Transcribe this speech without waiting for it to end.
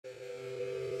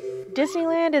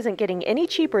Disneyland isn't getting any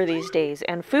cheaper these days,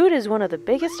 and food is one of the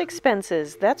biggest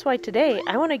expenses. That's why today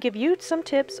I want to give you some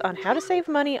tips on how to save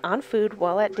money on food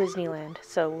while at Disneyland.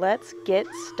 So let's get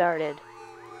started.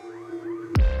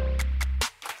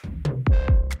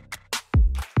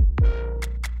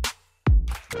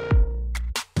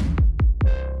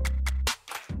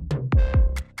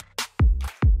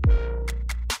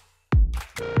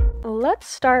 Let's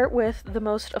start with the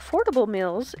most affordable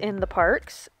meals in the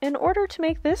parks. In order to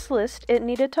make this list, it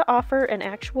needed to offer an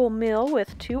actual meal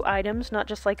with 2 items, not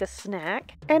just like a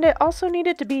snack. And it also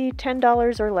needed to be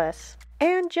 $10 or less.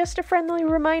 And just a friendly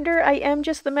reminder, I am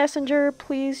just the messenger.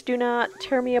 Please do not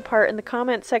tear me apart in the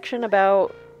comment section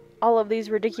about all of these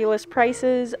ridiculous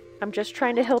prices. I'm just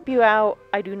trying to help you out.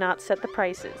 I do not set the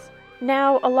prices.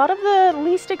 Now, a lot of the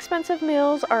least expensive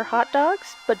meals are hot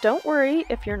dogs, but don't worry,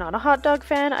 if you're not a hot dog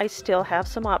fan, I still have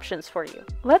some options for you.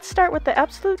 Let's start with the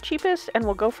absolute cheapest and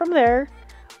we'll go from there.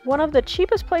 One of the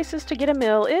cheapest places to get a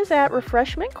meal is at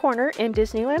Refreshment Corner in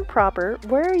Disneyland proper,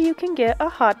 where you can get a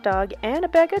hot dog and a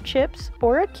bag of chips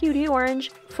or a cutie orange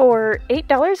for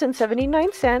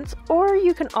 $8.79, or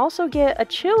you can also get a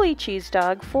chili cheese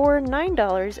dog for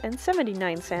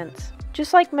 $9.79.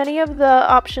 Just like many of the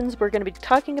options we're going to be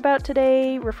talking about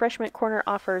today, Refreshment Corner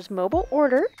offers mobile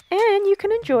order, and you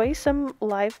can enjoy some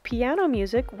live piano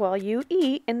music while you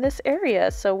eat in this area,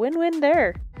 so win-win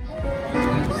there.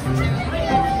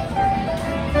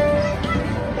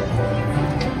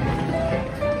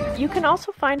 You can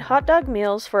also find hot dog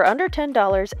meals for under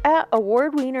 $10 at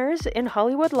Award Wieners in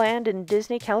Hollywoodland and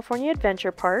Disney California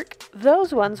Adventure Park.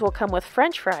 Those ones will come with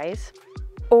French fries.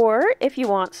 Or, if you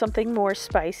want something more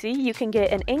spicy, you can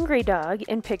get an Angry Dog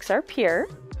in Pixar Pier.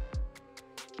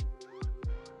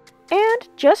 And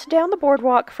just down the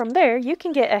boardwalk from there, you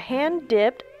can get a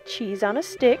hand-dipped cheese on a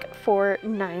stick for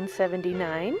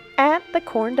 $9.79 at the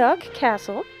Corn Dog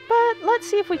Castle. But let's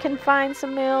see if we can find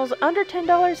some meals under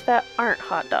 $10 that aren't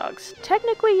hot dogs.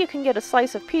 Technically, you can get a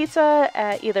slice of pizza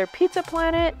at either Pizza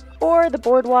Planet or the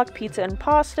Boardwalk Pizza and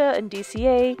Pasta in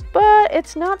DCA, but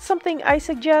it's not something I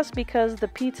suggest because the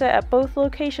pizza at both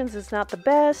locations is not the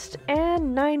best,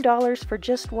 and $9 for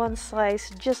just one slice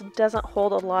just doesn't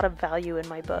hold a lot of value in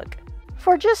my book.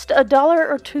 For just $1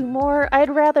 or $2 more, I'd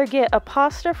rather get a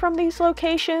pasta from these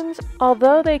locations.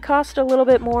 Although they cost a little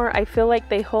bit more, I feel like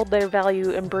they hold their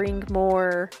value and bring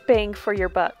more bang for your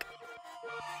buck.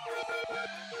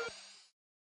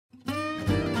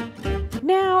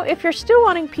 Now, if you're still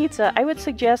wanting pizza, I would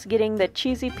suggest getting the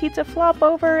cheesy pizza flop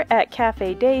over at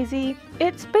Cafe Daisy.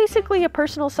 It's basically a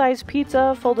personal-sized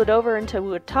pizza folded over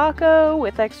into a taco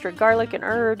with extra garlic and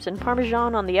herbs and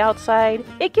parmesan on the outside.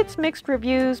 It gets mixed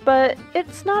reviews, but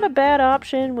it's not a bad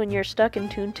option when you're stuck in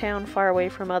Toontown far away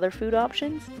from other food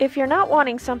options. If you're not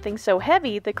wanting something so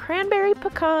heavy, the cranberry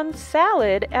pecan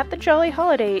salad at the Jolly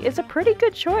Holiday is a pretty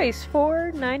good choice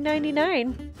for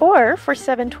 $9.99. Or for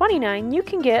 $7.29, you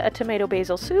can get a tomato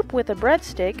basil soup with a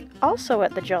breadstick, also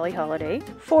at the Jolly Holiday,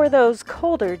 for those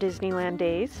colder Disneyland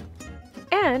days.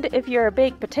 And if you're a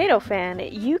baked potato fan,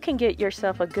 you can get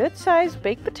yourself a good-sized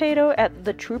baked potato at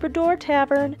the Troubadour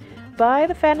Tavern by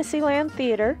the Fantasyland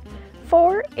Theater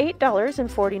for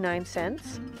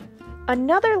 $8.49.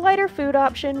 Another lighter food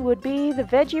option would be the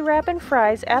veggie wrap and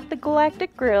fries at the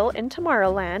Galactic Grill in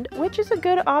Tomorrowland, which is a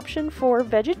good option for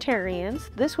vegetarians.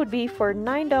 This would be for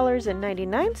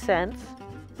 $9.99.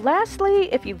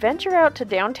 Lastly, if you venture out to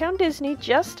downtown Disney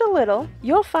just a little,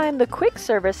 you'll find the quick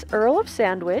service Earl of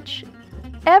Sandwich.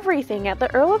 Everything at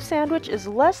the Earl of Sandwich is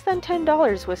less than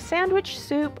 $10 with sandwich,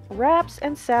 soup, wraps,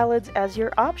 and salads as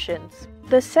your options.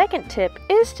 The second tip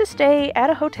is to stay at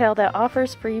a hotel that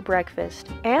offers free breakfast,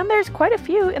 and there's quite a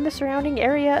few in the surrounding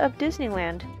area of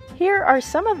Disneyland. Here are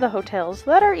some of the hotels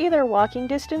that are either walking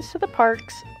distance to the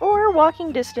parks or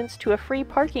walking distance to a free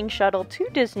parking shuttle to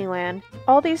Disneyland.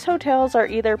 All these hotels are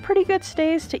either pretty good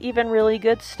stays to even really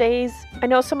good stays. I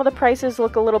know some of the prices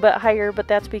look a little bit higher, but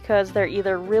that's because they're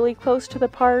either really close to the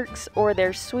parks or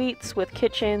they're suites with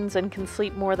kitchens and can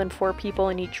sleep more than 4 people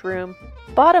in each room.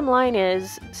 Bottom line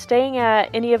is, staying at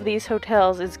any of these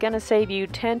hotels is going to save you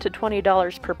 $10 to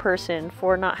 $20 per person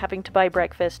for not having to buy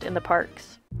breakfast in the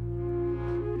parks.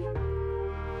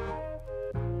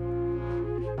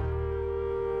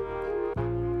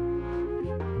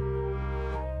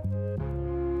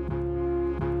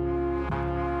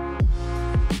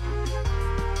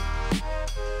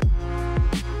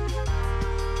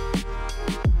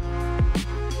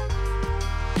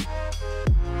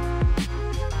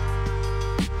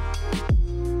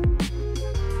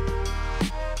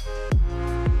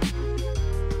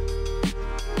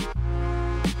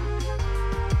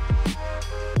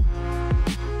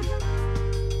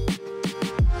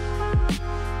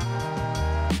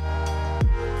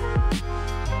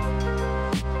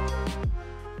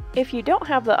 If you don't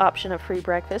have the option of free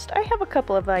breakfast, I have a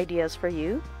couple of ideas for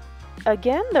you.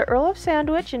 Again, the Earl of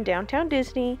Sandwich in downtown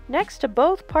Disney, next to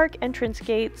both park entrance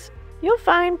gates. You'll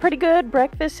find pretty good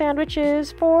breakfast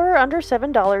sandwiches for under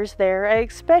 $7 there. I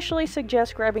especially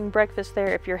suggest grabbing breakfast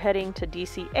there if you're heading to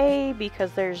DCA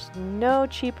because there's no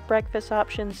cheap breakfast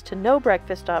options to no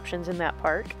breakfast options in that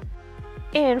park.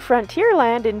 In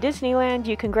Frontierland in Disneyland,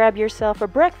 you can grab yourself a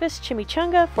breakfast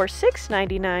chimichanga for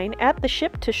 $6.99 at the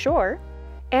Ship to Shore.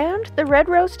 And the Red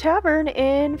Rose Tavern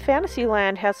in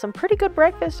Fantasyland has some pretty good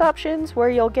breakfast options where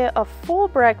you'll get a full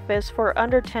breakfast for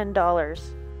under $10.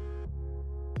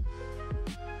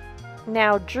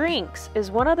 Now, drinks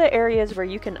is one of the areas where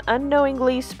you can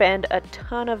unknowingly spend a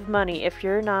ton of money if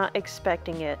you're not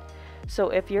expecting it. So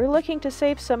if you're looking to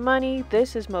save some money,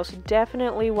 this is most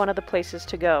definitely one of the places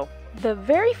to go. The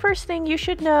very first thing you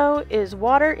should know is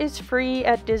water is free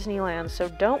at Disneyland, so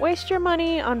don't waste your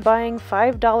money on buying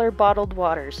 $5 bottled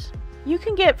waters. You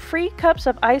can get free cups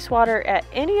of ice water at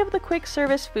any of the quick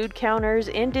service food counters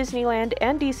in Disneyland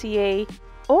and DCA,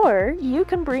 or you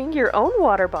can bring your own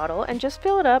water bottle and just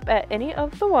fill it up at any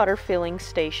of the water filling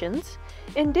stations.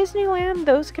 In Disneyland,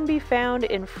 those can be found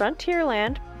in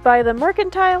Frontierland, by the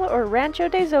Mercantile or Rancho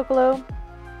de Zocalo,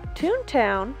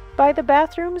 Toontown, by the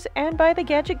bathrooms and by the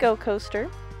Gadget Go coaster,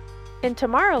 in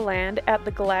Tomorrowland at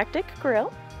the Galactic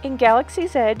Grill, in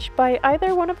Galaxy's Edge by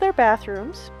either one of their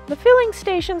bathrooms. The filling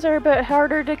stations are a bit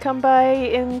harder to come by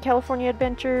in California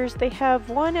Adventures. They have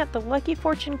one at the Lucky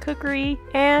Fortune Cookery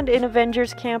and in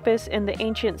Avengers Campus in the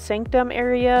Ancient Sanctum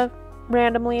area,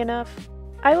 randomly enough.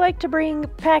 I like to bring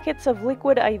packets of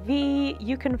liquid IV.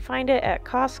 You can find it at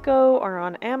Costco or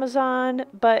on Amazon,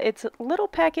 but it's little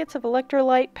packets of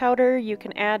electrolyte powder you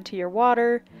can add to your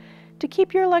water to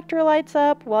keep your electrolytes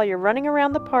up while you're running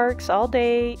around the parks all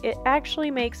day. It actually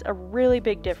makes a really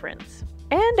big difference.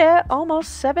 And at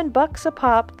almost $7 a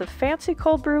pop, the fancy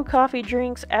cold brew coffee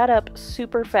drinks add up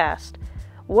super fast.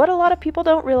 What a lot of people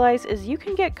don't realize is you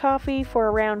can get coffee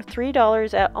for around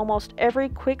 $3 at almost every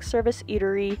quick service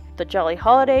eatery. The Jolly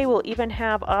Holiday will even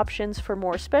have options for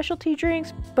more specialty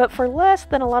drinks, but for less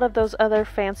than a lot of those other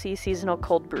fancy seasonal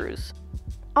cold brews.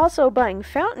 Also, buying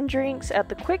fountain drinks at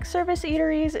the quick service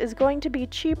eateries is going to be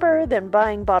cheaper than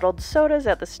buying bottled sodas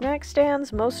at the snack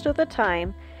stands most of the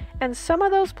time, and some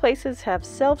of those places have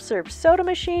self-serve soda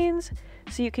machines,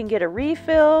 so you can get a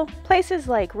refill. Places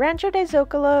like Rancho de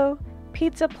Zocalo,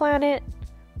 Pizza Planet,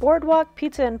 Boardwalk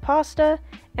Pizza and Pasta,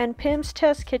 and Pim's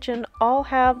Test Kitchen all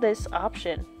have this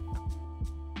option.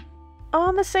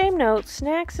 On the same note,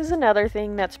 snacks is another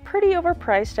thing that's pretty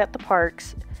overpriced at the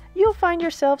parks. You'll find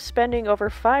yourself spending over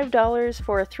 $5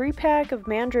 for a 3-pack of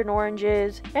mandarin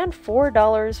oranges and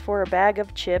 $4 for a bag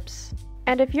of chips.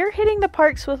 And if you're hitting the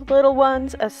parks with little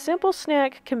ones, a simple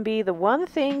snack can be the one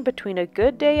thing between a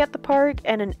good day at the park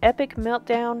and an epic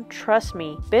meltdown. Trust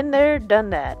me, been there, done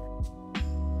that.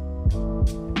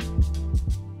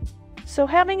 So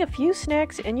having a few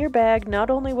snacks in your bag not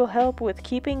only will help with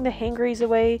keeping the hangries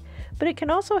away, but it can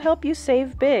also help you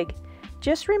save big.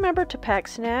 Just remember to pack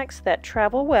snacks that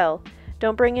travel well.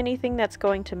 Don't bring anything that's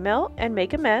going to melt and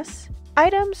make a mess.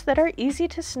 Items that are easy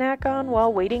to snack on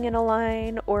while waiting in a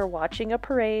line or watching a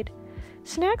parade.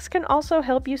 Snacks can also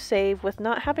help you save with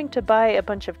not having to buy a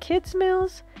bunch of kids'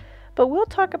 meals, but we'll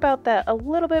talk about that a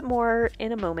little bit more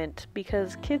in a moment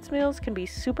because kids' meals can be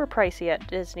super pricey at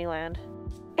Disneyland.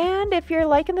 And if you're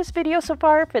liking this video so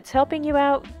far, if it's helping you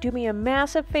out, do me a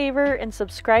massive favor and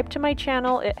subscribe to my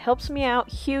channel. It helps me out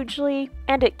hugely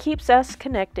and it keeps us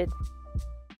connected.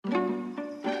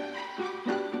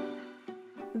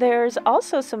 There's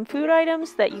also some food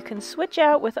items that you can switch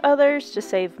out with others to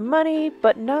save money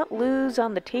but not lose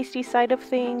on the tasty side of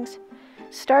things.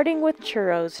 Starting with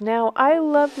churros. Now, I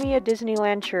love me a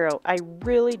Disneyland churro. I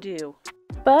really do.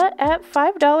 But at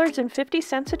 $5.50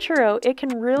 a churro, it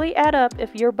can really add up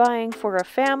if you're buying for a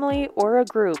family or a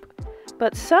group.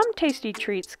 But some tasty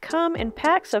treats come in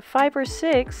packs of 5 or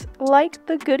 6, like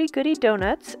the Goody Goody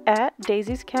Donuts at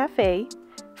Daisy's Cafe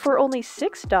for only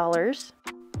 $6,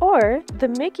 or the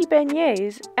Mickey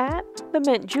Beignets at the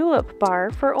Mint Julep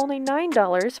Bar for only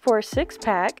 $9 for a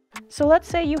 6-pack. So let's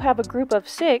say you have a group of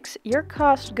 6, your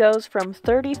cost goes from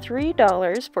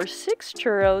 $33 for 6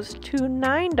 churros to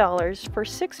 $9 for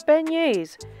 6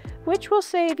 beignets, which will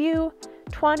save you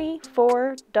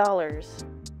 $24.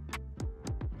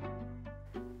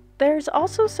 There's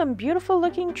also some beautiful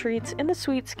looking treats in the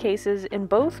sweets cases in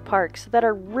both parks that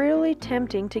are really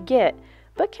tempting to get,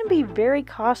 but can be very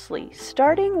costly,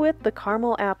 starting with the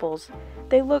caramel apples.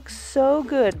 They look so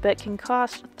good but can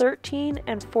cost $13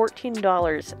 and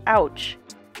 $14. Ouch.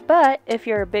 But if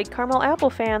you're a big caramel apple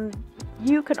fan,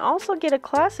 You can also get a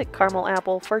classic caramel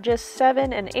apple for just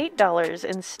 $7 and $8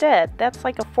 instead. That's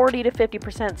like a 40 to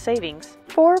 50% savings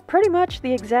for pretty much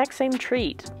the exact same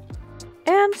treat.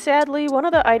 And sadly, one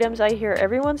of the items I hear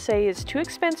everyone say is too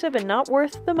expensive and not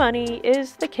worth the money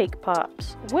is the cake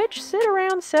pops, which sit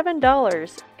around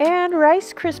 $7, and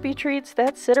Rice Krispie treats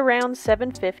that sit around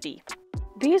 $7.50.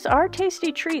 These are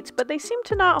tasty treats, but they seem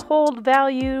to not hold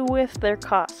value with their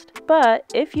cost. But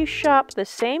if you shop the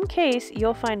same case,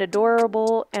 you'll find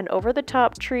adorable and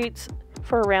over-the-top treats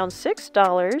for around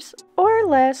 $6 or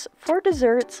less for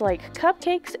desserts like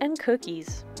cupcakes and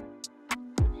cookies.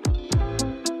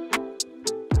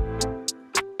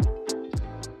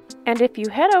 And if you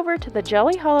head over to the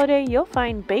Jolly Holiday, you'll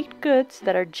find baked goods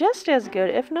that are just as good,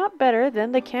 if not better,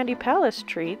 than the Candy Palace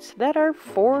treats that are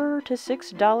 $4 to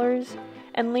 $6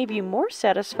 and leave you more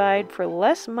satisfied for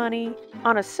less money.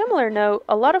 On a similar note,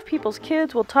 a lot of people's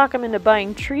kids will talk them into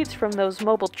buying treats from those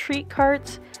mobile treat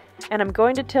carts, and I'm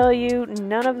going to tell you,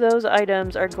 none of those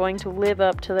items are going to live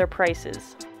up to their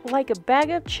prices. Like a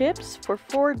bag of chips for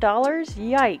 $4?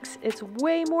 Yikes, it's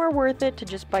way more worth it to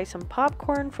just buy some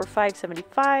popcorn for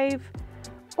 $5.75,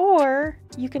 or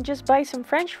you can just buy some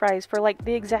French fries for like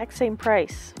the exact same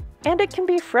price. And it can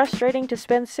be frustrating to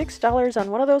spend $6 on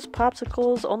one of those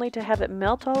popsicles only to have it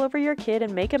melt all over your kid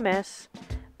and make a mess.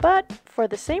 But for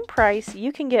the same price,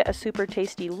 you can get a super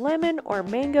tasty lemon or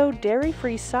mango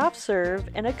dairy-free soft serve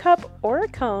in a cup or a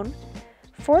cone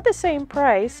for the same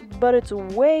price, but it's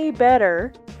way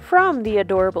better, from the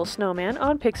adorable snowman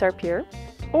on Pixar Pier.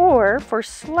 Or for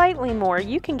slightly more,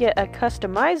 you can get a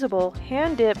customizable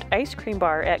hand-dipped ice cream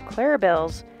bar at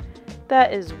Clarabelle's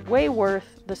that is way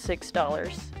worth the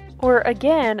 $6. Or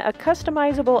again, a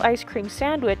customizable ice cream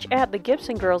sandwich at the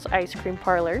Gibson Girls Ice Cream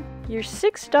Parlor. Your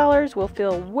 $6 will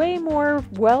feel way more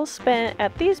well spent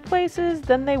at these places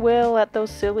than they will at those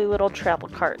silly little travel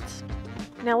carts.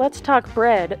 Now let's talk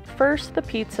bread. First, the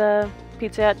pizza.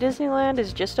 Pizza at Disneyland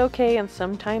is just okay, and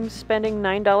sometimes spending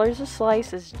 $9 a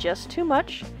slice is just too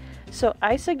much. So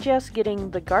I suggest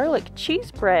getting the garlic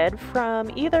cheese bread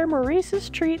from either Maurice's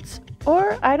Treats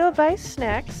or Edelweiss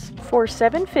Snacks for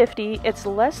 $7.50. It's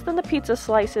less than the pizza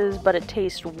slices, but it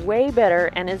tastes way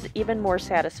better and is even more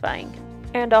satisfying.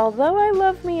 And although I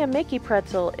love me a Mickey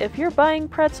pretzel, if you're buying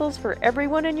pretzels for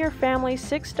everyone in your family,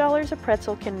 $6 a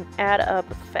pretzel can add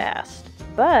up fast.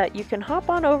 But you can hop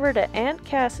on over to Aunt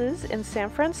Cass's in San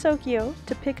Francisco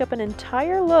to pick up an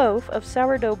entire loaf of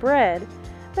sourdough bread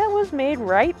that was made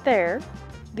right there.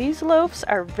 These loaves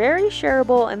are very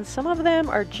shareable, and some of them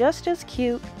are just as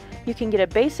cute. You can get a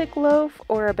basic loaf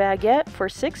or a baguette for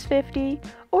 $6.50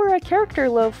 or a character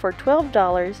loaf for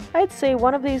 $12. I'd say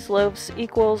one of these loaves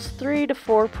equals 3 to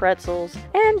 4 pretzels.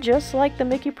 And just like the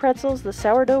Mickey pretzels, the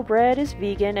sourdough bread is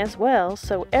vegan as well,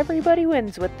 so everybody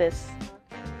wins with this.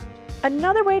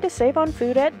 Another way to save on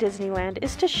food at Disneyland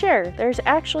is to share. There's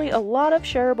actually a lot of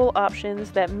shareable options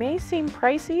that may seem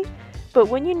pricey, but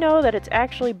when you know that it's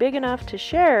actually big enough to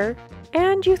share,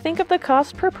 and you think of the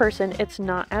cost per person, it's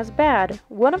not as bad.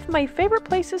 One of my favorite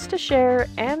places to share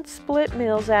and split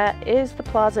meals at is the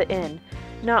Plaza Inn.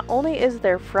 Not only is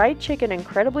their fried chicken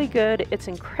incredibly good, it's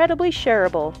incredibly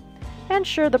shareable. And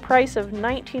sure, the price of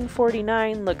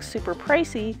 $19.49 looks super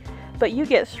pricey, but you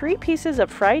get 3 pieces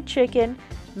of fried chicken,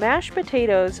 mashed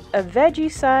potatoes, a veggie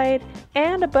side,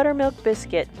 and a buttermilk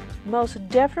biscuit. Most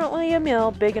definitely a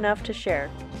meal big enough to share.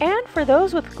 And for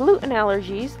those with gluten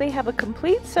allergies, they have a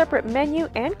complete separate menu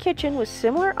and kitchen with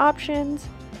similar options,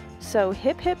 so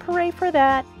hip hip hooray for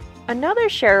that. Another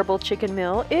shareable chicken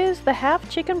meal is the half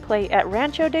chicken plate at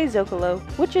Rancho de Zocalo,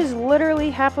 which is literally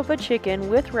half of a chicken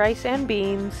with rice and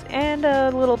beans and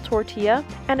a little tortilla.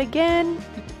 And again,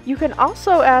 you can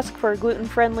also ask for a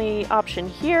gluten-friendly option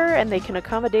here and they can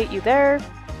accommodate you there.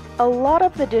 A lot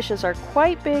of the dishes are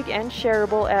quite big and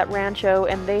shareable at Rancho,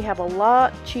 and they have a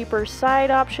lot cheaper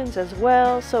side options as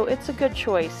well, so it's a good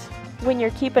choice when you're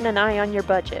keeping an eye on your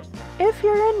budget. If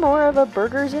you're in more of a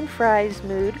burgers and fries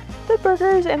mood, the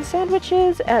burgers and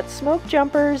sandwiches at Smoke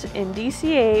Jumpers in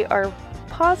DCA are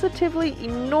positively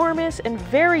enormous and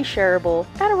very shareable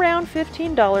at around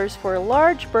 $15 for a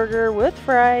large burger with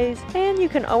fries, and you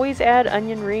can always add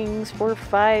onion rings for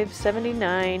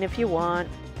 $5.79 if you want,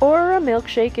 or a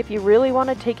milkshake if you really want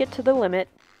to take it to the limit.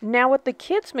 Now with the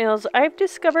kids meals, I've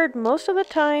discovered most of the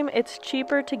time it's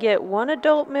cheaper to get one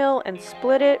adult meal and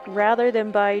split it rather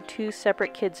than buy 2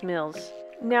 separate kids meals.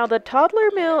 Now the toddler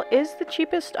meal is the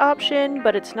cheapest option,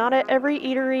 but it's not at every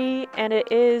eatery, and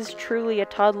it is truly a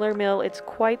toddler meal. It's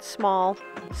quite small.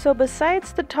 So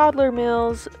besides the toddler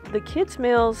meals, the kids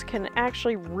meals can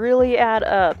actually really add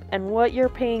up, and what you're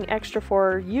paying extra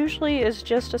for usually is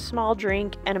just a small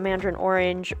drink and a mandarin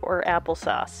orange or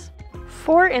applesauce.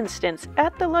 For instance,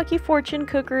 at the Lucky Fortune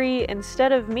Cookery,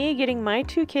 instead of me getting my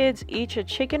 2 kids each a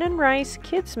chicken and rice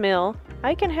kids meal,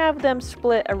 I can have them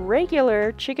split a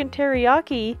regular chicken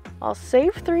teriyaki. I'll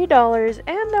save $3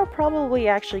 and they'll probably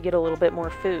actually get a little bit more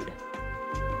food.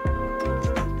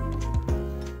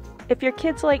 If your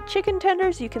kids like chicken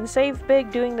tenders, you can save big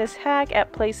doing this hack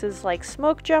at places like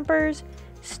Smoke Jumpers,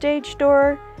 Stage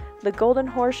Door, the Golden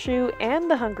Horseshoe, and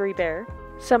the Hungry Bear.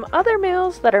 Some other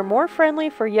meals that are more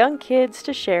friendly for young kids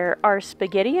to share are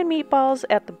spaghetti and meatballs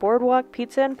at the Boardwalk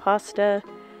Pizza and Pasta,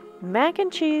 mac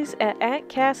and cheese at Aunt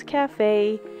Cass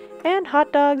Cafe, and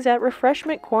hot dogs at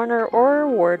Refreshment Corner or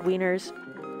Award Wieners.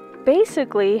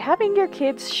 Basically, having your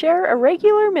kids share a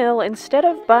regular meal instead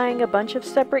of buying a bunch of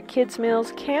separate kids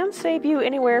meals can save you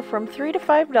anywhere from $3 to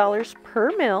 $5 per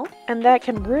meal, and that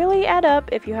can really add up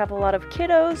if you have a lot of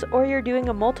kiddos or you're doing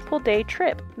a multiple day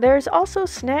trip. There's also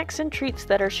snacks and treats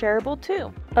that are shareable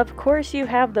too. Of course, you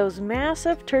have those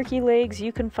massive turkey legs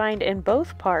you can find in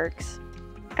both parks.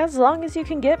 As long as you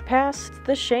can get past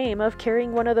the shame of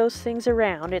carrying one of those things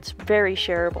around, it's very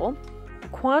shareable.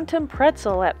 Quantum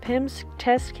pretzel at Pim's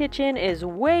Test Kitchen is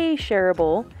way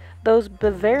shareable. Those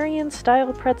Bavarian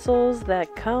style pretzels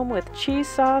that come with cheese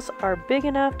sauce are big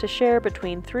enough to share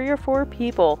between 3 or 4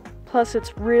 people. Plus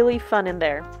it's really fun in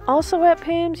there. Also at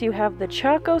Pim's you have the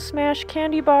Choco Smash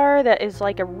candy bar that is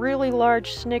like a really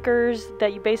large Snickers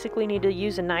that you basically need to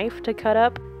use a knife to cut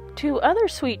up. 2 other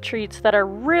sweet treats that are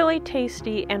really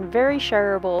tasty and very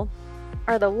shareable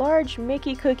are the large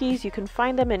Mickey cookies. You can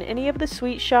find them in any of the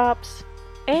sweet shops.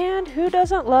 And who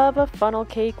doesn't love a funnel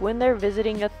cake when they're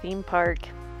visiting a theme park?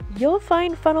 You'll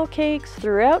find funnel cakes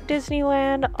throughout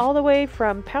Disneyland, all the way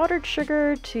from powdered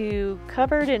sugar to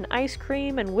covered in ice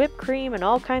cream and whipped cream and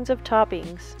all kinds of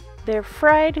toppings. They're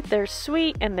fried, they're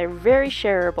sweet, and they're very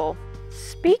shareable.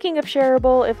 Speaking of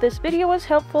shareable, if this video was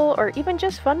helpful or even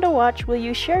just fun to watch, will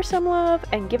you share some love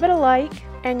and give it a like?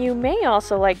 And you may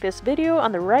also like this video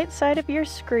on the right side of your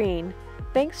screen.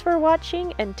 Thanks for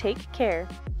watching and take care.